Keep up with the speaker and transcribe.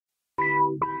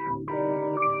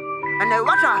they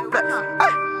watch her flex.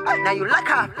 Now you like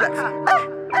her flex.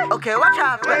 Okay, watch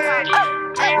her flex.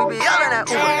 We be yelling at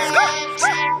Uber.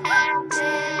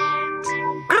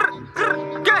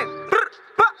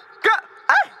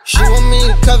 She want me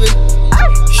to cover.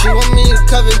 She want me to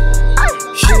cover.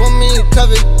 She want me to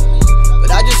cover.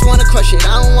 But I just wanna crush it,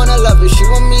 I don't wanna love it. She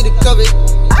want me to cover.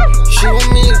 She want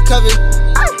me to cover.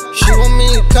 She want me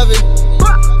to cover.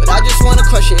 But I just wanna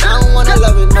crush it, I don't wanna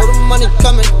love it. Know the money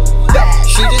coming.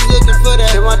 She just looking for that.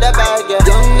 She want that bag, yeah.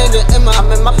 Young nigga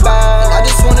I'm in my bag. I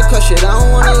just wanna crush it, I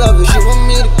don't wanna love it. She want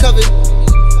me to cover.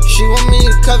 She want me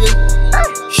to cover.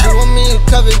 She want me to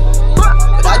cover.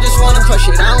 But I just wanna crush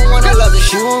it, I don't wanna love it.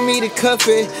 She want me to cuff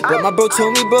it, but my bro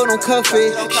told me bro don't cuff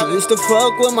it. She used to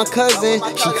fuck with my cousin.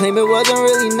 She claimed it wasn't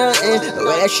really nothing. The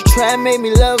way that she tried made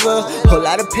me love her. Whole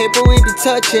lot of paper we be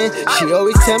touching. She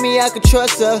always tell me I could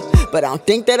trust her, but I don't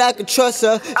think that I could trust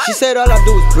her. She said all I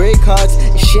do is break hearts,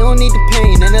 and she don't need the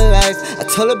pain in her life. I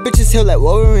told her bitches heal like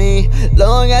Wolverine,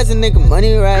 long as a nigga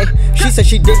money right. She said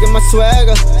she digging my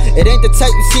swagger. It ain't the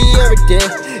type you see every day.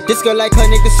 This girl like her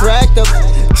niggas racked up,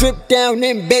 drip down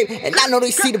in babe, and I know they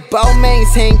see the ball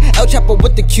mains hang. El Chapo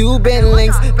with the Cuban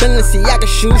links, Balenciaga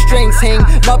shoestrings hang.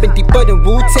 Mobbing deeper than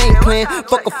Wu-Tang Clan.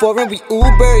 Fuck a foreign, we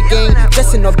Uber gang.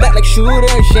 Dressing all black like Shooter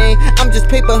and Shane. I'm just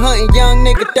paper hunting, young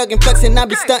nigga thuggin' flexing. I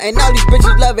be stunting, all these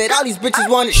bitches love it, all these bitches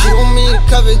want it. She want me to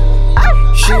cover.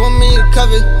 She want me to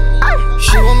cover.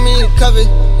 She want me to cover.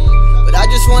 But I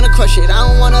just wanna crush it, I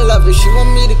don't wanna love it. She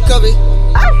want me to cover.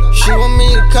 She want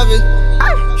me to cover.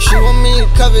 She want me to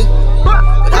cover.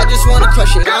 But I just wanna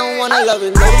crush it, I don't wanna love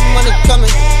it. Know the money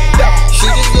coming. She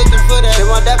just looking for that. She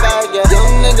want that bag, yeah.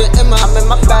 Young nigga I'm in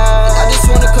my bag. I just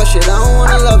wanna crush it, I don't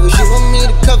wanna love it. She want me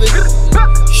to cover.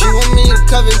 She want me to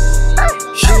cover.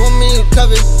 She want me to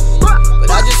cover. But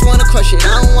I just wanna crush it,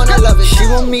 I don't wanna love it. She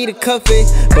want me to cuff it,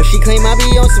 but she claim I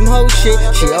be on some hoe shit.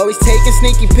 She always taking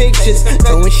sneaky pictures,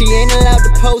 but when she ain't allowed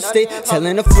to post it,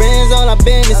 telling her friends all our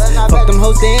business. Fuck them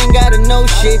hoes, they ain't gotta know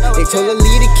shit. They told her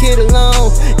leave the kid alone.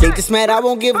 They just mad I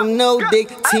won't give them no dick.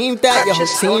 Team thought, your whole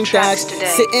team thoughts.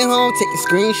 Sitting home taking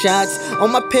screenshots.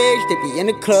 On my page, they be in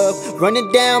the club,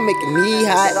 running down, making me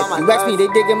hot. If you ask me, they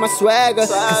digging my swagger,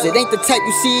 cause it ain't the type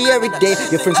you see every day.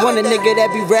 Your friends want a nigga that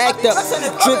be racked up,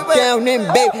 drip down in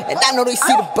babe, and I know they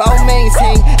see the ball mains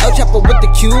hang. El Chapo with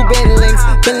the Cuban links,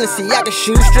 Balenciaga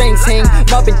shoestrings hang.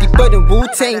 Mobbing deeper than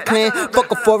Wu-Tang Clan. Fuck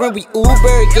a foreign, we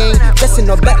Uber gang. Dressing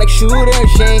all black like Shooter and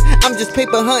Shane. I'm just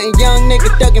paper hunting, young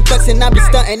nigga thuggin' flexing. I be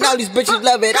stunting, all these bitches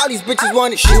love it, all these bitches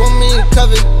want it. She want me to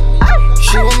cover.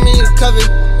 She want me to cover.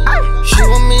 She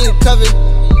want me to cover.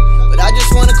 But I just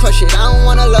wanna crush it, I don't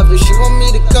wanna love it. She want me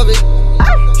to cover.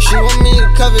 She want me to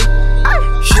cover.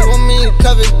 She want me to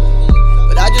cover.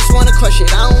 But I just wanna crush it,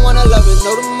 I don't wanna love it.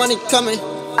 Know the money coming.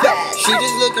 She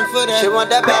just looking for that. She want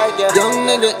that bag, yeah. Young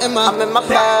nigga I'm in my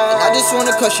bag. I just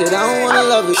wanna crush it, I don't wanna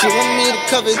love it. She want me to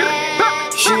cover.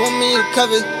 She want me to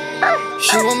cover.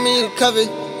 She want me to cover.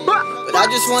 But I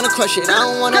just wanna crush it, I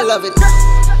don't wanna love it.